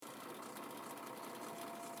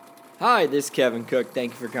Hi, this is Kevin Cook.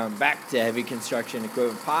 Thank you for coming back to Heavy Construction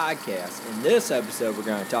Equipment Podcast. In this episode, we're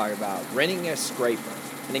going to talk about renting a scraper.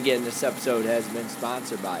 And again, this episode has been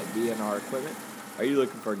sponsored by B&R Equipment. Are you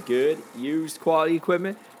looking for good, used, quality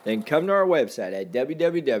equipment? Then come to our website at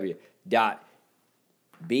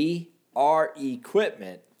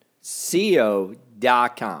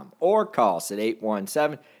www.brequipmentco.com or call us at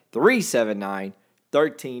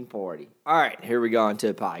 817-379-1340. All right, here we go into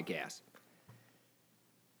the podcast.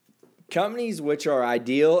 Companies which are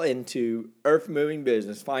ideal into earth-moving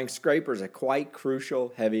business find scrapers a quite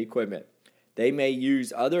crucial heavy equipment. They may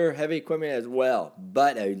use other heavy equipment as well,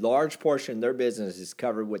 but a large portion of their business is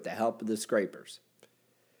covered with the help of the scrapers.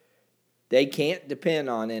 They can't depend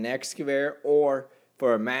on an excavator or,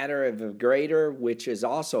 for a matter of a grader, which is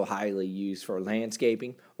also highly used for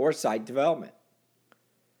landscaping or site development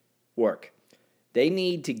work. They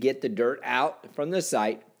need to get the dirt out from the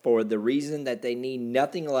site for the reason that they need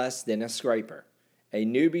nothing less than a scraper. A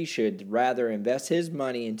newbie should rather invest his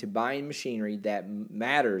money into buying machinery that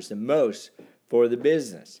matters the most for the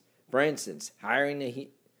business. For instance, hiring the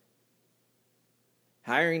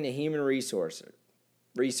human resources.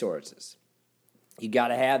 You got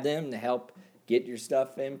to have them to help get your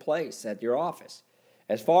stuff in place at your office.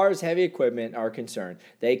 As far as heavy equipment are concerned,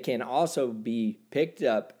 they can also be picked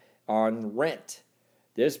up on rent.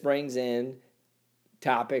 This brings in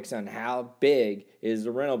topics on how big is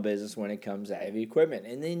the rental business when it comes to heavy equipment.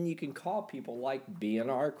 And then you can call people like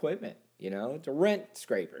B&R Equipment, to rent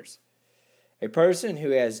scrapers. A person who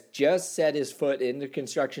has just set his foot in the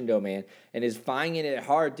construction domain and is finding it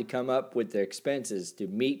hard to come up with the expenses to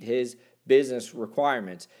meet his business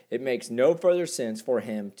requirements, it makes no further sense for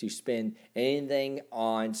him to spend anything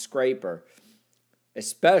on scraper,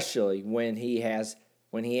 especially when he has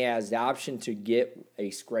the option to get a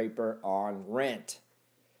scraper on rent.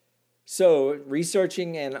 So,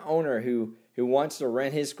 researching an owner who wants to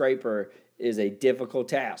rent his scraper is a difficult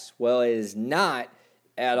task. Well, it is not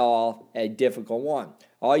at all a difficult one.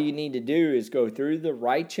 All you need to do is go through the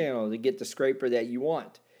right channel to get the scraper that you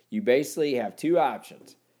want. You basically have two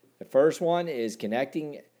options. The first one is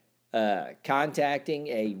contacting a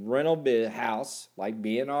rental house like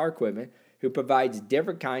B&R Equipment who provides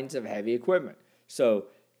different kinds of heavy equipment. So,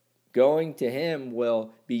 going to him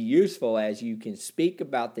will be useful as you can speak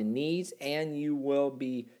about the needs and you will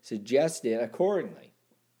be suggested accordingly.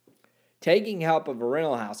 Taking help of a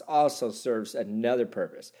rental house also serves another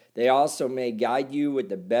purpose. They also may guide you with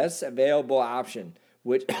the best available option,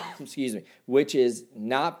 which is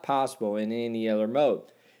not possible in any other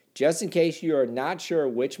mode. Just in case you are not sure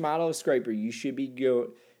which model of scraper you should be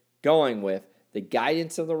going with, the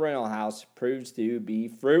guidance of the rental house proves to be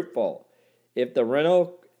fruitful. If the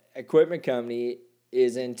rental equipment company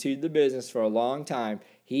is into the business for a long time,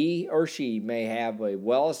 he or she may have a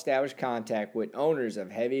well-established contact with owners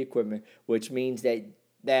of heavy equipment, which means that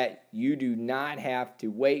you do not have to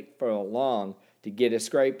wait for long to get a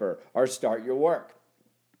scraper or start your work.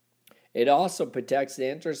 It also protects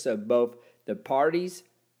the interests of both the parties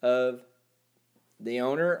of the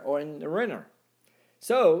owner or the renter.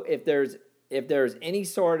 So if there's any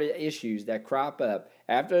sort of issues that crop up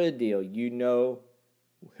after the deal, you know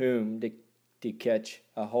whom to catch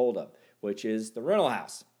a hold of, which is the rental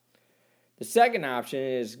house. The second option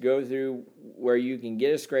is go through where you can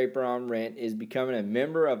get a scraper on rent is becoming a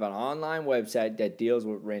member of an online website that deals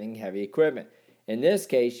with renting heavy equipment. In this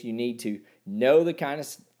case, you need to know the kind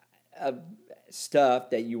of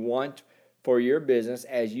stuff that you want for your business,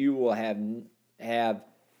 as you will have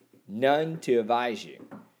none to advise you.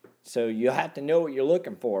 So you'll have to know what you're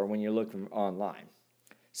looking for when you're looking online.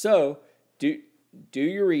 So do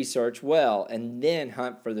your research well and then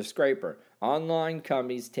hunt for the scraper. Online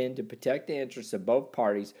companies tend to protect the interests of both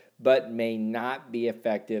parties but may not be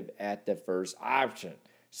effective at the first option.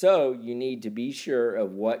 So you need to be sure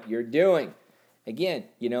of what you're doing. Again,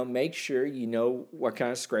 make sure you know what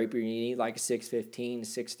kind of scraper you need, like a 615,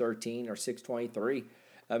 613, or 623.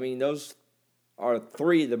 I mean, those are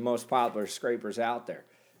three of the most popular scrapers out there.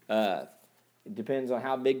 It depends on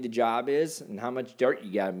how big the job is and how much dirt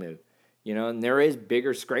you got to move. And there is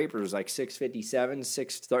bigger scrapers like 657s,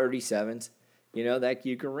 637s, that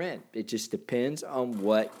you can rent. It just depends on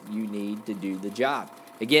what you need to do the job.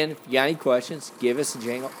 Again, if you got any questions, give us a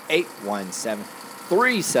jingle,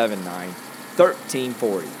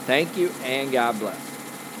 817-379-1340. Thank you, and God bless.